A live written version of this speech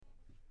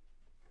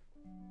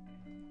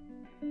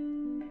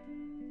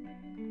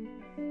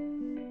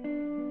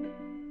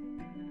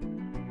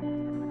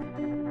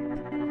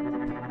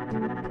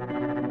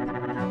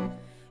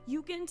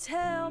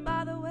tell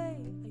by the way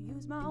I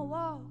use my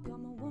walk.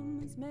 I'm a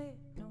woman's man,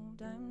 no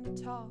time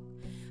to talk.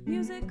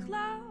 Music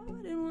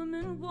loud and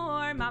women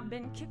warm. I've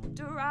been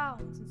kicked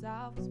around since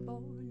I was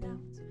born. Now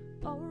it's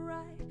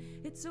alright,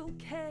 it's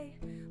okay.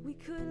 We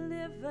could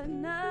live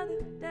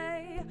another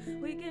day.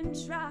 We can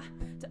try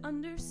to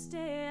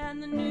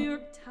understand the New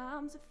York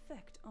Times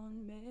effect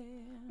on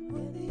men.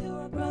 Whether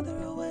you're a brother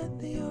or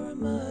whether you're a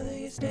mother,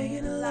 you're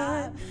staying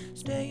alive,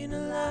 staying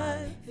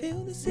alive.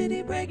 Feel the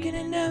city breaking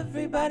and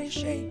everybody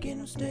shaking.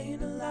 I'm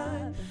staying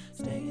alive,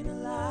 staying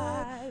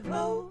alive.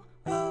 Oh,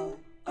 oh,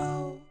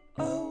 oh,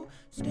 oh,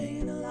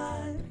 staying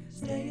alive,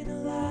 staying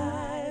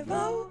alive.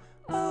 Oh,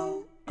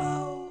 oh,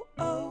 oh,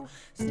 oh,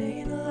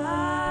 staying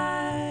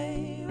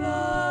alive.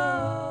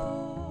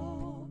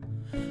 Oh,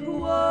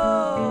 whoa,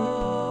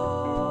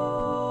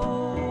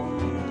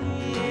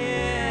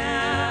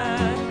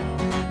 yeah.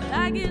 But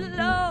I get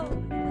low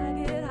and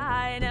I get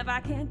high, and if I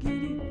can't get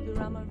either,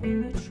 I'ma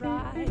really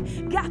try.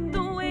 Got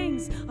the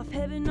wings of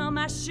heaven on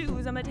my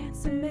shoes. I'm a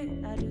dancing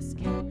man, I just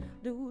can't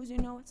lose. You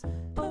know it's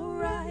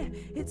alright,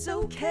 it's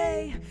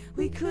okay.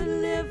 We could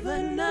live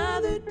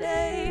another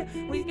day.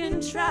 We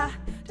can try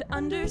to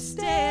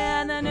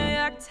understand the New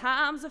York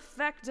Times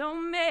effect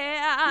on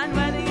man.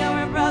 Whether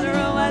you're a brother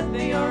or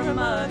whether you're a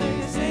mother,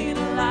 you're staying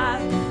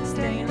alive,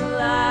 staying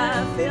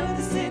alive. Feel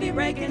the city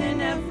breaking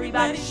and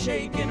everybody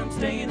shaking. I'm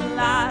staying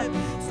alive,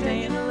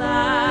 staying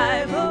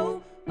alive.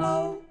 Oh,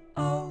 oh,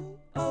 oh,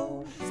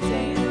 oh,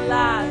 staying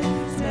alive,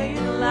 staying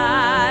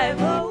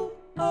alive. Oh,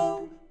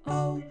 oh,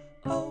 oh,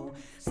 oh,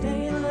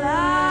 staying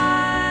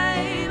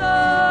alive.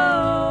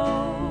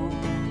 Oh,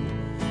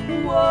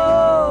 whoa,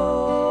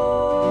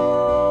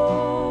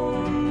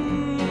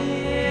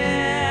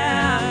 yeah.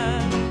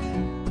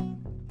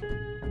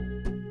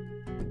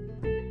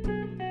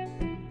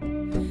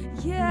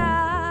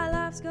 Yeah,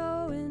 life's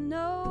going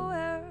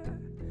nowhere.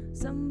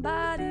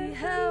 Somebody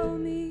help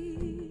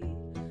me.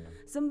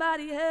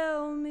 Somebody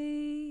help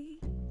me.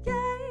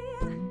 Yeah.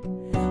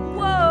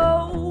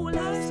 Whoa,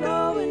 life's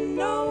going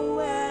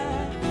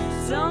nowhere.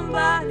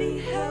 Somebody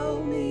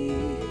help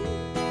me.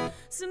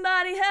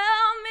 Somebody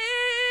help me.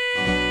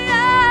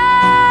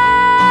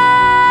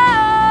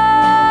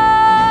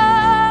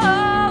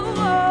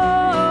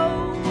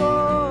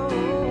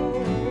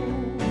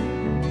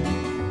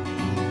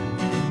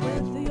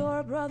 Whether you're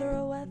a brother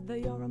or whether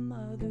you're a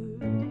mother,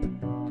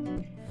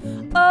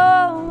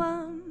 oh,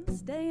 I'm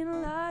staying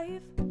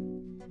alive.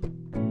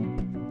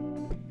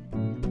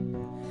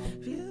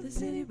 Feel the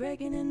city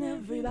breaking and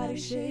everybody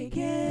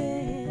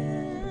shaking.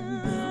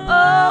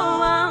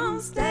 Oh, I'm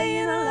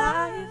staying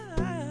alive.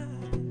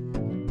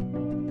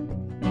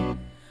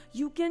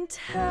 You can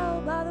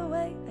tell by the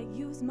way I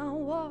use my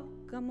walk.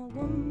 I'm a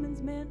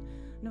woman's man,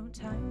 no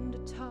time to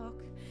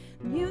talk.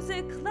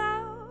 Music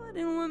loud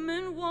and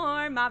women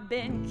warm. I've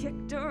been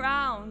kicked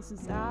around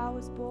since I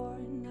was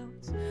born. Now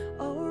it's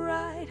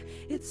alright,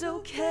 it's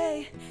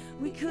okay.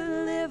 We could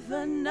live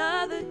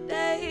another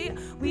day.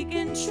 We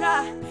can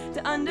try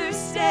to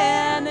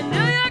understand the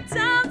New York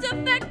Times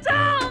effect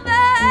on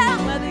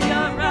them. Whether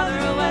you're a brother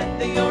or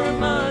whether you're a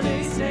mother,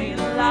 you're staying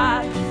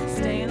alive,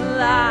 staying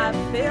alive.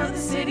 Feel the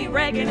city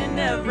breaking and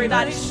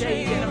everybody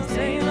shaking. I'm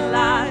staying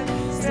alive,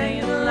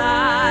 staying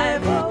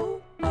alive. Oh,